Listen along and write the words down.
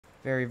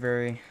Very,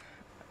 very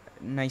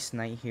nice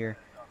night here.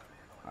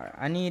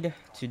 I need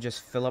to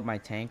just fill up my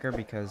tanker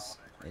because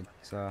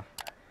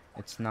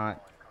it's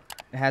not,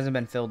 it hasn't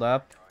been filled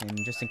up, and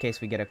just in case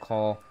we get a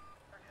call,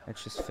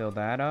 let's just fill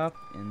that up,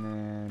 and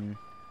then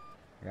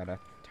I gotta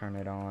turn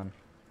it on.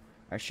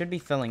 I should be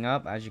filling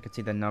up. As you can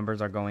see, the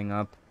numbers are going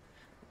up.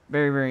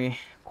 Very, very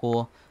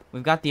cool.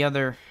 We've got the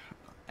other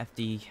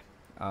FD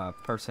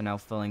personnel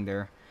filling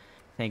their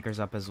tankers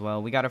up as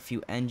well. We got a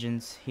few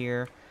engines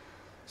here.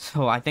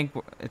 So I think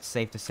it's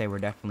safe to say we're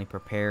definitely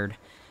prepared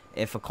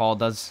if a call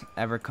does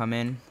ever come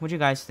in. What do you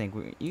guys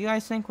think? You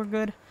guys think we're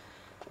good?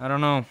 I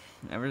don't know.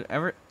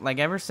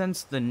 Ever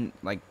since the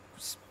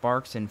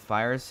sparks and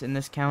fires in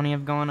this county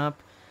have gone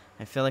up,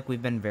 I feel like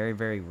we've been very,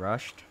 very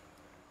rushed.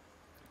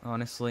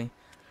 Honestly,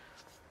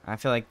 I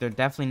feel like there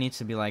definitely needs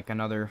to be like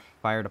another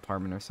fire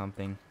department or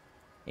something.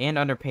 And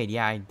underpaid.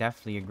 Yeah, I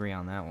definitely agree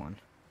on that one.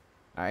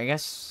 I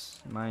guess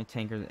my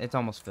tanker, it's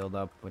almost filled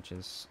up, which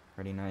is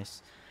pretty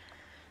nice.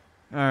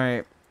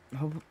 Alright.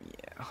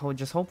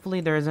 Just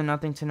hopefully there isn't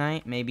nothing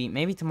tonight.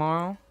 Maybe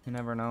tomorrow. You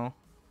never know.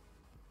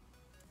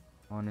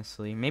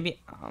 Honestly.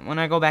 Maybe when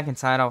I go back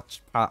inside,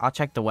 I'll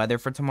check the weather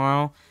for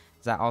tomorrow.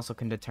 That also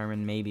can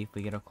determine maybe if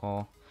we get a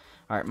call.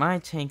 Alright, my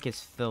tank is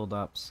filled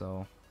up,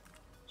 so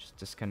just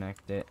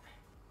disconnect it.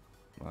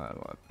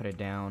 Put it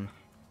down.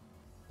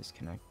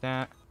 Disconnect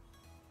that.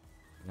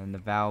 And then the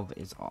valve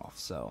is off,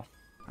 so.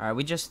 Alright,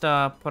 we just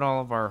put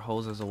all of our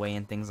hoses away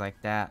and things like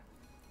that.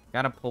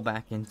 Gotta pull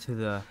back into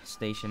the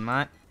station.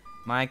 My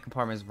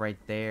compartment is right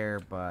there,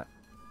 but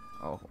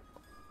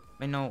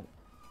I know.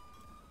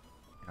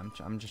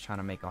 I'm just trying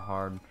to make a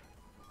hard.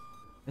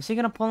 Is he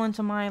gonna pull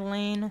into my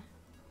lane?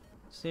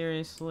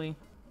 Seriously?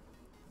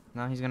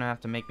 Now he's gonna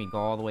have to make me go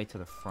all the way to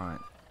the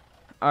front.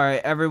 All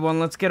right, everyone,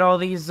 let's get all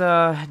these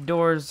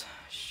doors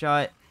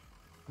shut.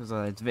 Cause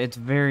it's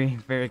very,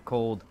 very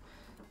cold.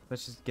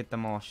 Let's just get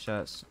them all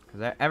shut.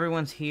 Cause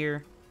everyone's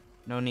here.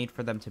 No need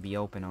for them to be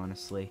open,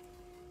 honestly.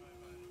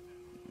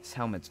 These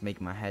helmets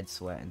make my head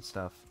sweat and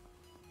stuff.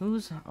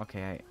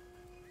 Okay,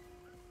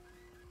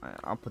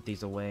 I'll put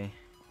these away.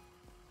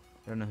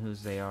 I don't know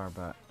whose they are,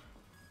 but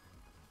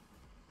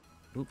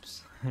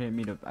oops, I didn't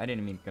mean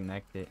to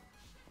connect it.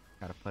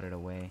 Gotta put it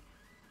away.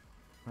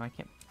 No, I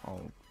can't. Oh,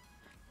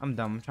 I'm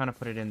dumb. I'm trying to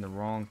put it in the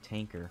wrong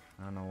tanker.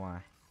 I don't know why.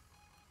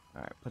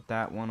 All right, put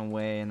that one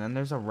away, and then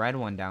there's a red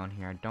one down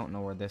here. I don't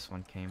know where this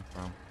one came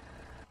from.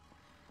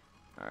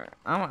 All right,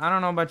 I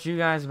don't know about you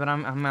guys, but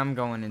I'm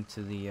going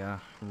into the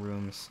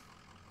rooms.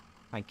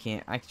 I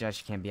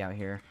just can't be out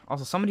here.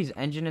 Also, somebody's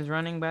engine is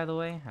running, by the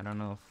way. I don't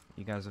know if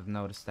you guys have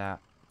noticed that.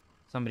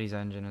 Somebody's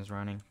engine is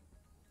running.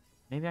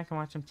 Maybe I can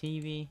watch some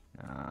TV.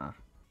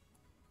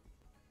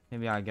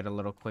 Maybe I'll get a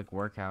little quick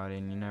workout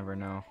in. You never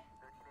know.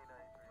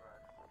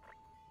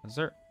 Is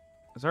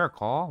there a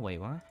call? Wait,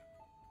 what?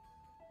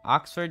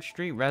 Oxford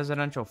Street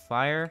residential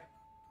fire.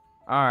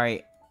 All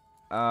right.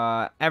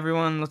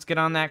 Everyone, let's get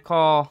on that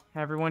call.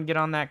 Everyone, get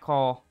on that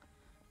call.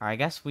 All right, I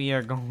guess we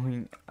are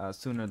going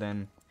sooner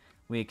than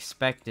we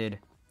expected.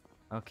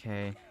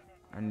 Okay,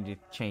 I need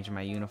to change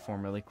my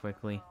uniform really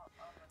quickly.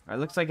 Alright,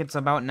 looks like it's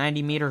about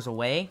 90 meters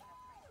away.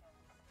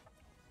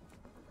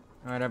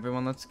 Alright,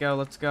 everyone, let's go,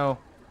 let's go.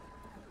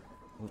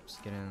 Oops,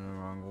 getting in the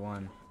wrong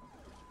one.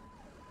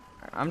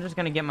 Right, I'm just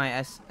gonna get my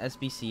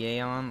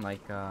SBCA on,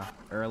 like,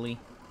 early.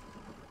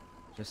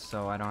 Just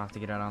so I don't have to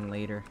get it on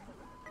later.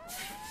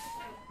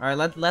 Alright,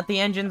 let the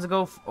engines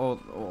go.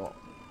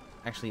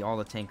 Actually, all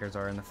the tankers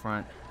are in the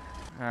front.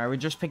 Alright, we're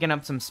just picking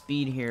up some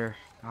speed here.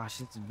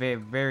 Gosh, it's very,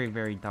 very,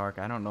 very dark.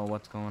 I don't know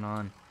what's going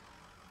on.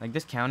 Like,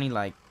 this county,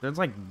 like, there's,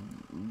 like,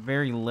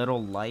 very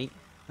little light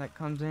that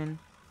comes in.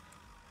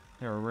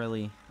 They're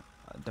really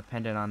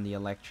dependent on the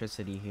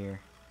electricity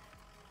here.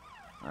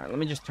 Alright, let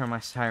me just turn my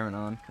siren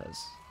on,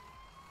 because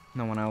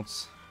no one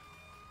else...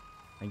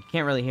 Like, you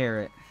can't really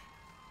hear it.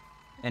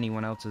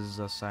 Anyone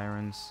else's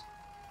sirens.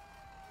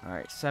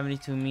 Alright,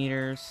 72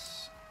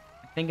 meters.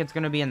 I think it's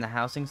going to be in the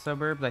housing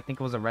suburbs. I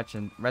think it was a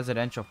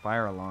residential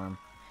fire alarm,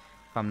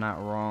 if I'm not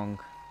wrong.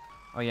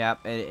 Oh, yeah,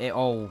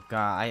 oh,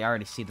 God, I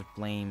already see the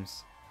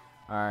flames.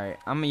 Alright,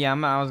 I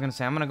was gonna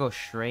say, I'm gonna go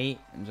straight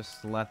and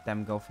just let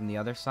them go from the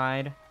other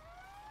side.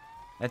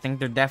 I think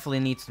there definitely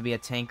needs to be a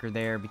tanker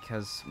there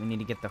because we need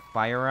to get the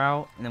fire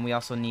out. And then we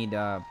also need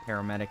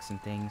paramedics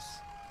and things.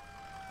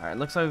 Alright,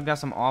 looks like we've got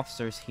some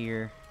officers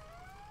here.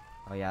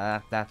 Oh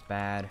yeah, that's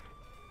bad.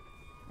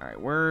 Alright,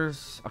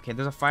 okay,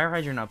 there's a fire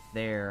hydrant up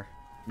there.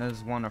 And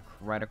there's one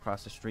right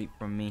across the street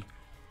from me.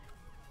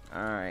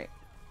 Alright,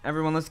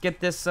 everyone, let's get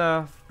this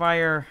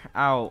fire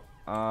out.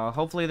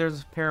 Hopefully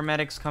there's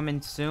paramedics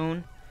coming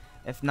soon.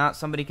 If not,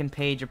 somebody can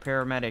page a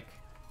paramedic.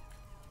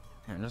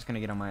 I'm just gonna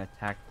get on my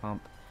attack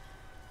pump.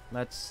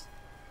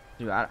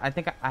 Dude, I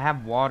think I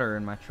have water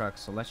in my truck,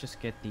 so let's just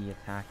get the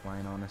attack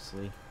line,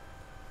 honestly.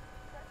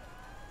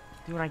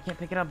 Dude, I can't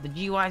pick it up. The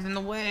GUI's in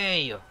the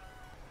way.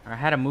 I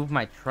had to move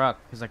my truck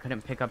because I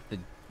couldn't pick up the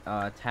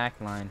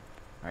attack line.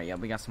 Alright, yeah,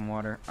 we got some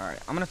water. Alright,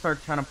 I'm gonna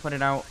start trying to put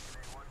it out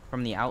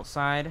from the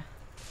outside.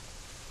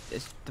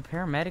 Is the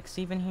paramedics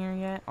even here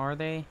yet? Are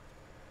they?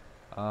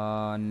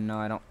 No,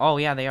 I don't. Oh,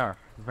 yeah, they are.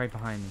 Right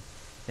behind me.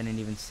 Didn't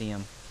even see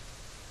them.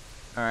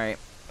 Alright.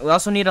 We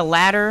also need a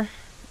ladder.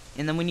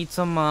 And then we need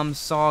some,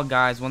 saw,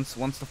 guys. Once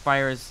the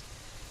fire is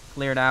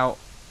cleared out.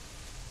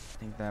 I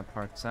think that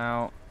part's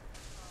out.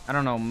 I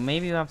don't know.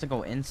 Maybe we have to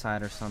go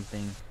inside or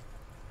something.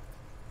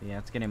 But yeah,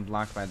 it's getting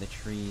blocked by the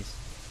trees.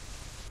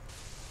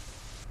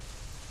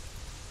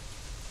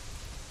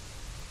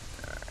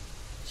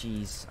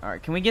 Jeez.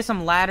 Alright, can we get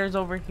some ladders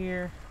over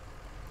here?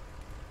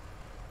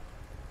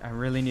 I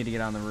really need to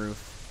get on the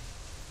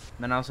roof.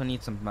 Then I also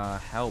need some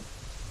help.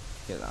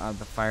 Get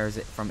the fires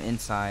from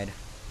inside.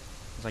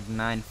 There's like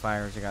 9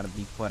 fires that gotta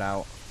be put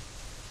out.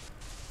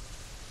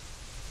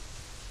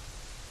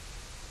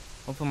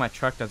 Hopefully my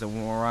truck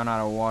doesn't run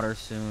out of water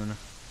soon.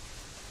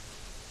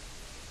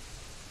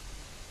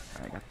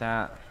 Alright, got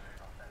that.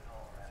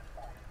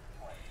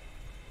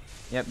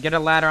 Yep, get a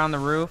ladder on the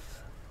roof.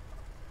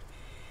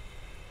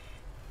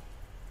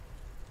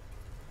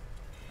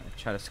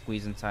 Try to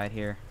squeeze inside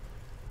here.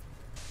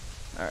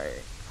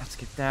 Alright, let's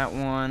get that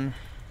one.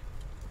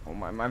 Oh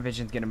my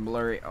vision's getting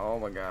blurry. Oh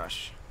my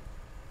gosh.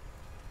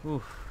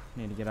 Oof,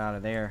 need to get out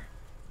of there.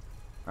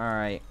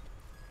 Alright.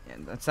 Yeah,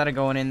 instead of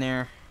going in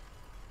there.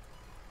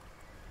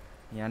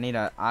 Yeah, I need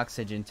an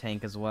oxygen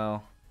tank as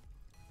well.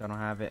 I don't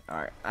have it.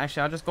 Alright,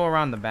 actually I'll just go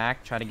around the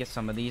back, try to get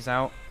some of these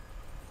out.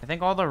 I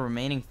think all the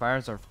remaining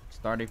fires are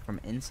starting from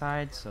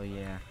inside, so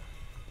yeah.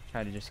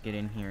 Try to just get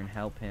in here and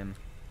help him.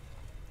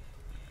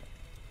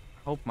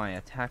 Hope my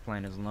attack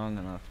line is long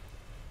enough.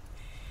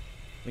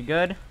 We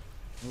good?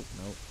 Oop,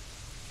 nope.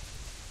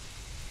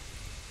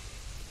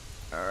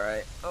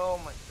 Alright. Oh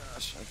my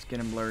gosh. It's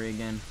getting blurry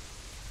again.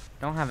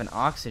 Don't have an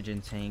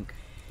oxygen tank.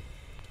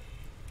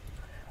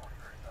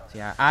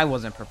 See, I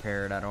wasn't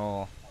prepared at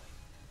all.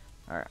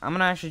 Alright. I'm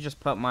gonna actually just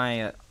put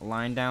my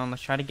line down.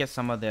 Let's try to get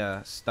some of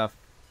the stuff.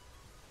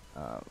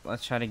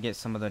 Let's try to get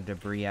some of the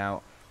debris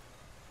out.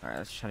 Alright.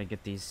 Let's try to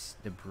get these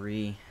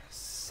debris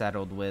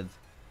settled with.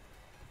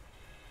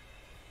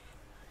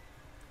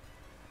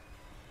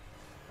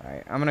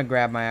 Alright, I'm gonna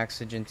grab my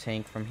oxygen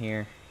tank from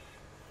here.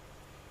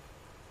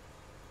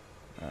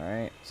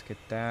 Alright, let's get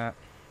that.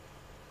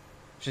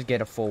 Just get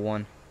a full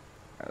one.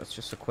 Alright, let's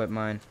just equip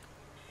mine.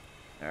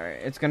 Alright,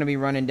 it's gonna be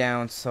running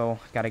down, so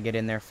gotta get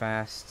in there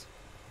fast.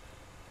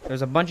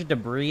 There's a bunch of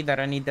debris that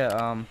I need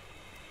to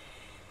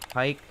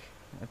hike.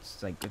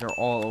 It's like it's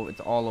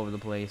all over the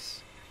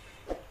place.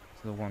 So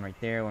the one right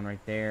there, one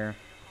right there.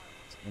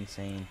 It's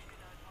insane.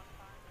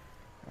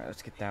 Alright,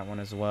 let's get that one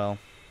as well.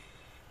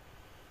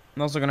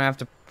 I'm also gonna have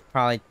to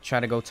probably try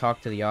to go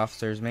talk to the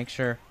officers. Make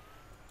sure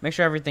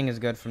everything is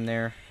good from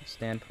their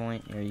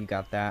standpoint. Here, you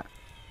got that.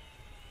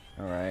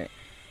 Alright.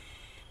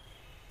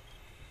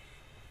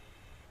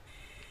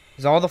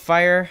 Is all the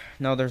fire?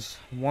 No, there's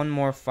one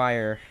more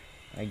fire,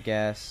 I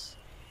guess,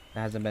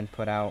 that hasn't been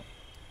put out.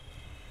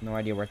 No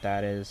idea what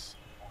that is.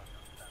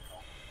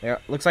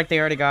 Looks like they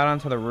already got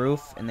onto the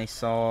roof and they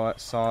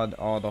sawed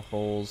all the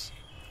holes.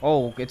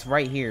 Oh, it's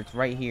right here. It's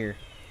right here.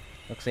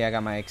 Looks like I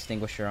got my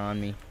extinguisher on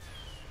me.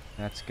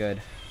 That's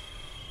good.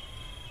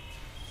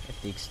 If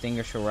the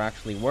extinguisher will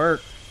actually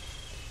work.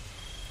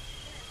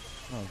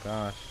 Oh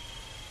gosh.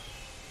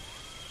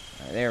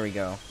 Alright, there we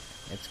go.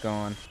 It's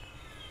gone.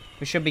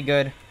 We should be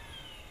good.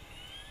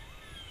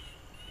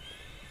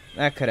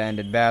 That could have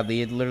ended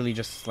badly. It literally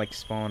just like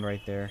spawned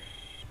right there.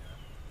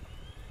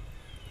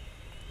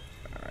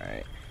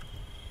 Alright.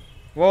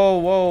 Whoa,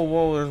 whoa,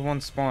 whoa. There's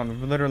one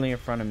spawn literally in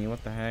front of me.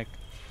 What the heck?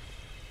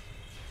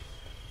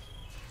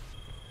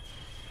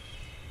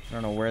 I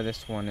don't know where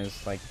this one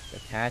is like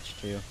attached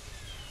to.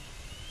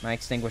 My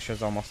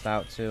extinguisher's almost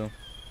out too.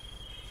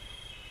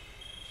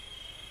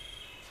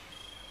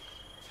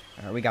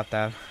 Alright, we got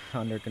that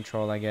under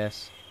control, I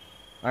guess.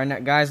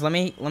 Alright, guys, let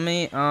me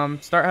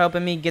start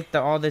helping me get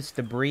all this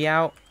debris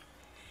out.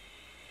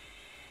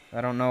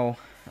 I don't know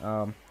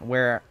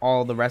where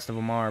all the rest of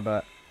them are,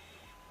 but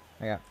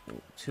I got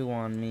 2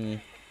 on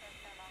me.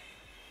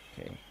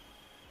 Okay,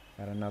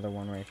 got another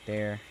one right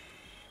there.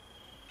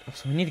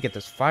 So we need to get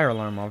this fire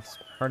alarm off. It's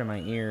hurting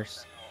my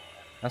ears.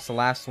 That's the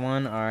last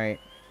one. Alright,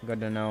 good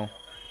to know.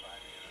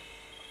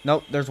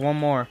 Nope, there's one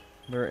more.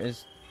 There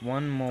is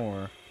one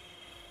more.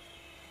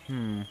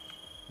 I'm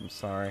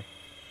sorry.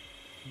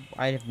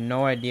 I have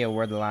no idea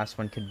where the last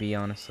one could be,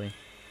 honestly.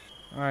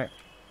 Alright.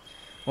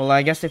 Well,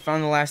 I guess they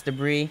found the last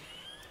debris.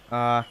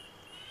 You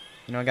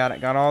know,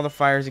 got all the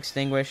fires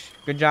extinguished.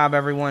 Good job,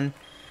 everyone.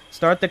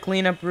 Start the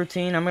cleanup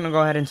routine. I'm gonna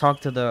go ahead and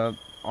talk to the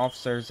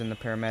officers and the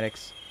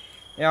paramedics.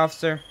 Hey,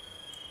 officer.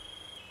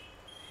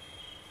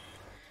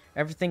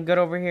 Everything good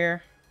over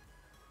here?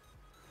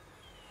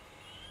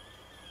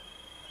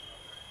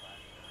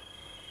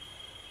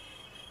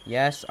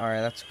 Yes?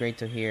 Alright, that's great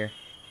to hear.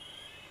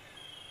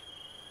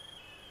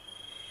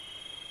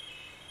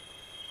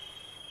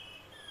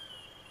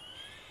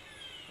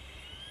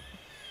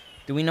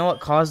 Do we know what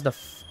caused the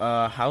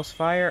house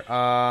fire?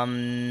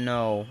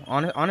 No.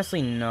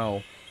 Honestly,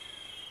 no.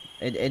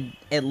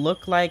 It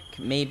looked like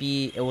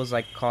maybe it was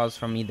like caused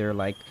from either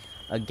like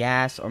a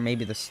gas or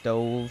maybe the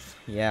stove.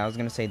 Yeah, I was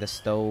gonna say the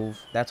stove.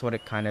 That's what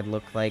it kind of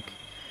looked like.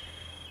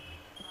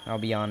 I'll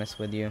be honest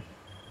with you.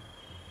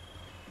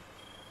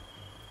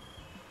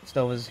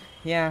 Still was,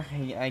 yeah,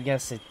 I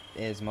guess it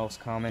is most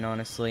common,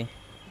 honestly.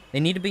 They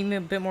need to be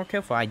a bit more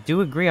careful. I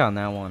do agree on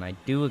that one. I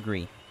do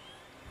agree.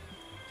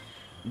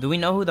 Do we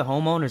know who the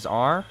homeowners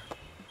are?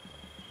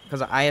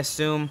 Because I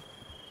assume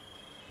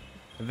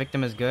the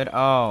victim is good.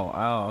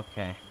 Oh,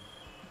 okay.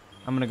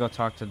 I'm gonna go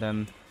talk to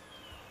them.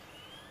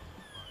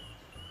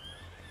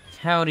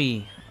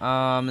 Howdy.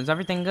 Is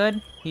everything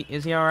good?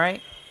 Is he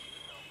alright?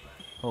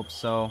 Hope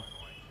so.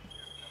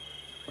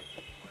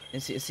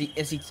 Is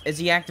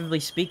he actively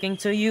speaking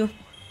to you?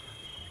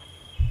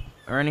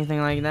 Or anything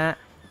like that?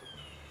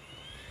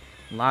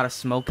 A lot of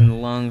smoke in the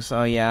lungs.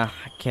 Oh yeah,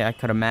 I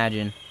could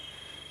imagine.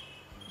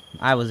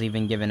 I was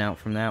even giving out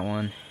from that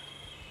one.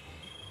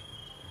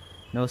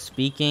 No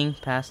speaking,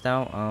 passed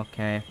out.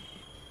 Okay.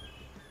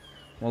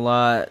 Well,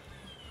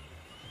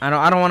 I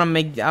don't want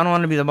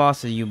to be the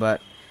boss of you, but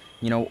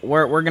you know,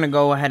 we're gonna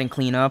go ahead and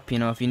clean up. You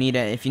know, if you need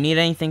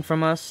anything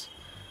from us,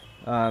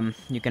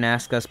 you can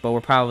ask us, but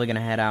we're probably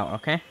gonna head out.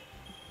 Okay.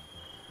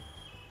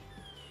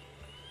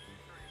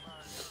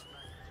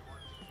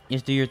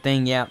 Just do your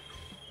thing. Yep.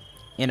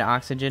 An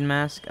oxygen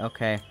mask.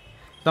 Okay.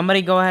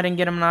 Somebody go ahead and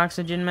get him an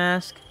oxygen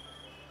mask.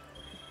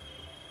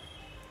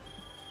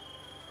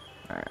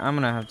 Alright, I'm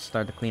gonna have to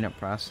start the cleanup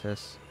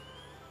process.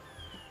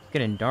 It's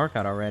getting dark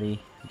out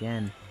already.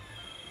 Again.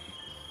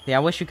 Yeah, I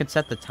wish you could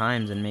set the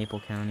times in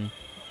Maple County.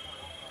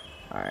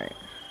 Alright.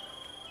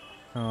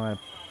 Oh, I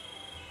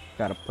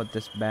gotta put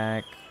this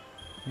back.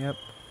 Yep.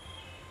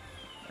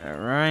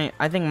 Alright.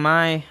 I think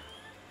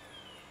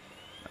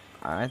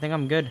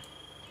I'm good.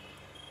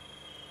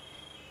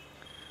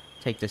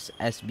 Take this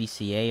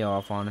SBCA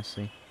off,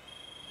 honestly.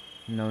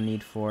 No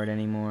need for it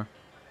anymore.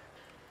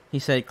 He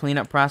said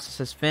cleanup process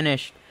is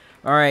finished.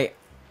 Alright,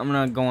 I'm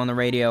gonna go on the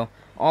radio.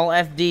 All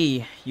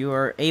FD, you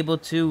are able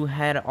to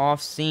head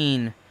off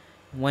scene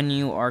when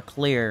you are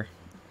clear.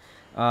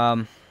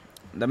 The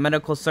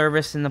medical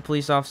service and the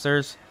police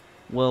officers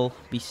will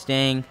be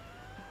staying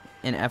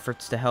in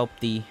efforts to help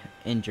the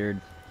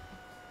injured.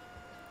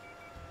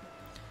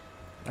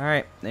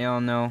 Alright, they all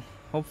know.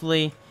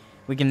 Hopefully,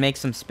 we can make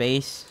some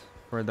space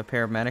for the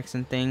paramedics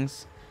and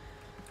things.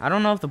 I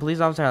don't know if the police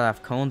officers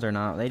have cones or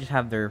not. They just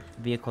have their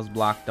vehicles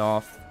blocked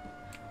off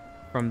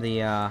from the,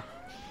 yeah,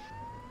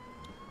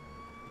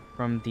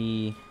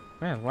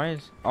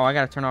 oh, I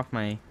gotta turn off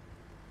my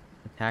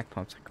attack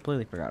pumps. I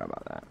completely forgot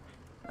about that.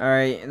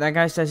 Alright, that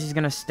guy says he's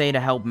gonna stay to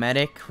help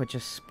medic, which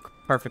is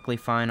perfectly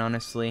fine,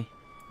 honestly.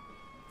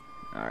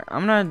 Alright,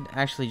 I'm gonna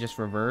actually just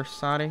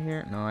reverse out of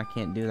here. No, I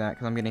can't do that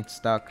because I'm getting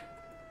stuck.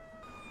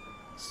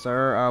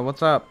 Sir,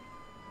 what's up?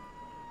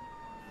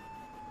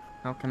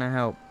 How can I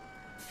help?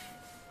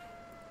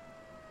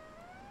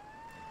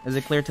 Is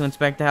it clear to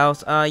inspect the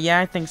house? Yeah,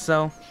 I think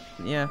so.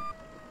 Yeah.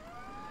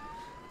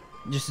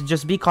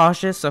 Just be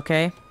cautious,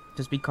 okay?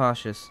 Just be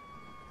cautious.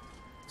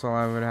 That's all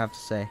I would have to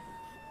say.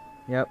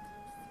 Yep.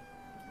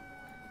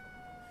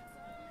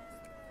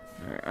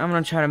 Alright, I'm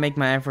gonna try to make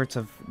my efforts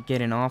of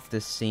getting off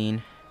this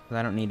scene, because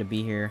I don't need to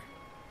be here.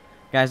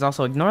 Guys,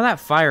 also, ignore that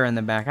fire in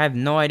the back. I have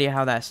no idea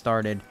how that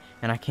started,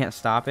 and I can't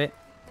stop it.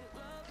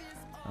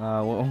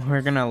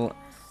 We're gonna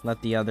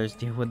let the others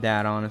deal with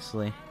that,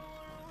 honestly.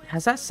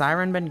 Has that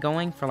siren been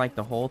going for, like,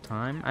 the whole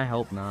time? I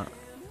hope not.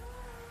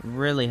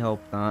 Really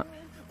hope not.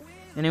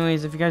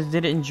 Anyways, if you guys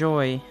did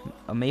enjoy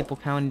this Maple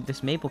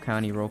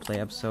County roleplay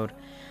episode,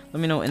 let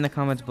me know in the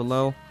comments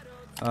below.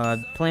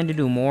 Plan to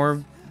do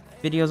more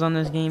videos on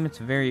this game. It's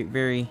a very,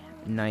 very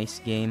nice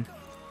game.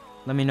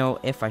 Let me know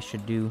if I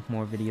should do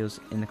more videos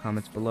in the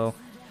comments below.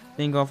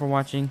 Thank you all for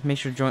watching. Make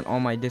sure to join all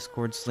my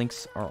Discords.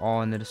 Links are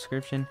all in the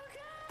description.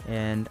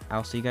 And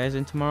I'll see you guys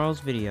in tomorrow's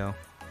video.